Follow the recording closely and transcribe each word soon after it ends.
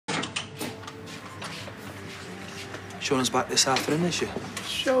Shona's back this afternoon, is she?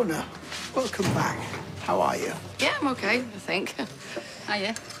 Shona, welcome back. How are you? Yeah, I'm okay, I think.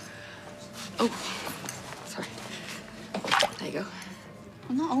 Hiya. Oh, sorry. There you go.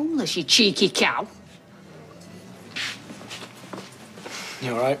 I'm not homeless, you cheeky cow.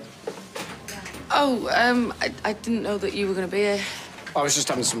 You all right? Oh, I didn't know that you were going to be here. I was just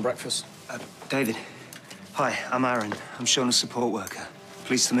having some breakfast. David. Hi, I'm Aaron. I'm Shona's support worker.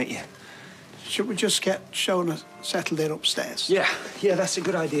 Pleased to meet you. Should we just get Shona settled in upstairs? Yeah, that's a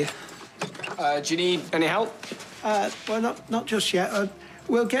good idea. Do you need any help? Well, not just yet.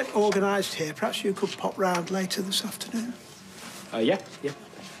 We'll get organised here. Perhaps you could pop round later this afternoon. Yeah.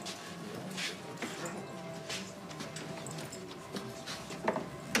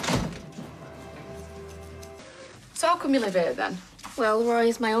 So how come you live here, then? Well,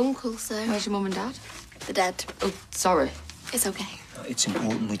 Roy's my uncle, so... Where's your mum and dad? They're dead. Oh, sorry. It's okay. It's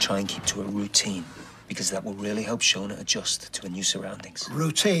important we try and keep to a routine, because that will really help Shona adjust to her new surroundings.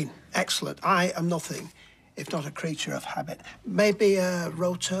 Routine. Excellent. I am nothing if not a creature of habit. Maybe a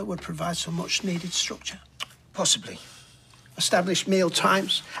rota would provide some much-needed structure. Possibly. Established meal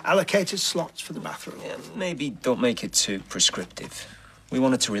times, allocated slots for the bathroom. Yeah, maybe don't make it too prescriptive. We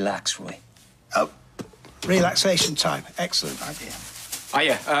wanted to relax, Roy. Oh, relaxation time. Excellent idea.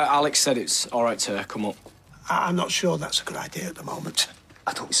 Yeah. Alex said it's all right to come up. I'm not sure that's a good idea at the moment.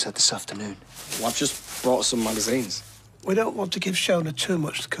 I thought we said this afternoon. Well, I've just brought some magazines. We don't want to give Shona too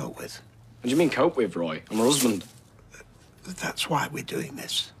much to cope with. What do you mean cope with, Roy? I'm her husband. That's why we're doing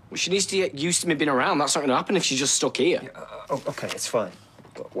this. Well, she needs to get used to me being around. That's not going to happen if she's just stuck here. Yeah, okay, it's fine.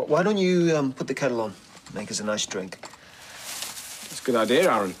 Why don't you put the kettle on? Make us a nice drink. That's a good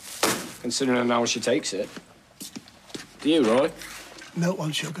idea, Aaron. Considering how she takes it. Do you, Roy? Milk,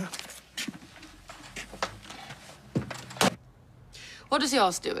 one sugar. What does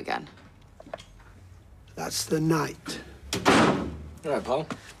yours do again? That's the night. All right, pal.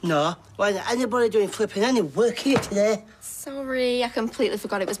 No. Why isn't anybody doing flipping any work here today? Sorry, I completely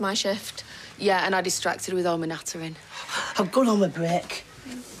forgot it was my shift. Yeah, and I distracted with all my nattering. I've gone on my break.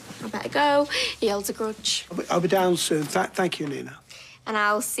 I better go. He holds a grudge. I'll be down soon. Thank you, Nina. And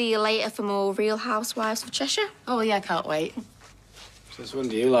I'll see you later for more Real Housewives of Cheshire. Oh, yeah, I can't wait. Since when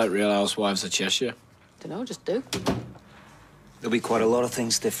do you like Real Housewives of Cheshire? Dunno, just do. There'll be quite a lot of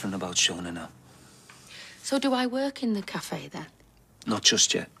things different about Shona now. So do I work in the cafe, then? Not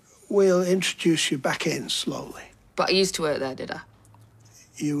just yet. We'll introduce you back in slowly. But I used to work there, did I?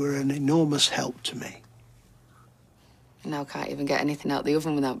 You were an enormous help to me. Now I can't even get anything out the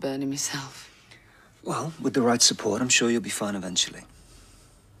oven without burning myself. Well, with the right support, I'm sure you'll be fine eventually.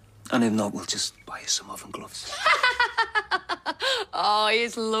 And if not, we'll just buy you some oven gloves. Oh,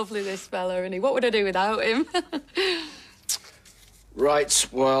 he's lovely, this fella, isn't he? What would I do without him? Right,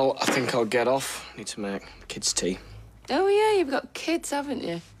 well, I think I'll get off. Need to make the kids' tea. Oh, yeah, you've got kids, haven't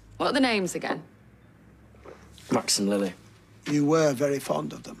you? What are the names again? Max and Lily. You were very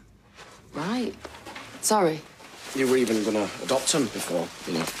fond of them. Right. Sorry. You were even going to adopt them before,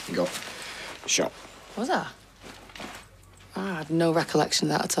 you got shot. Was I? I had no recollection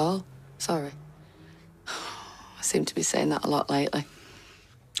of that at all. Sorry. I seem to be saying that a lot lately.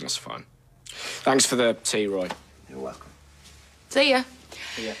 That's fine. Thanks for the tea, Roy. You're welcome. See ya.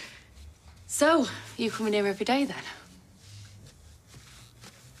 See ya. So, you coming here every day, then?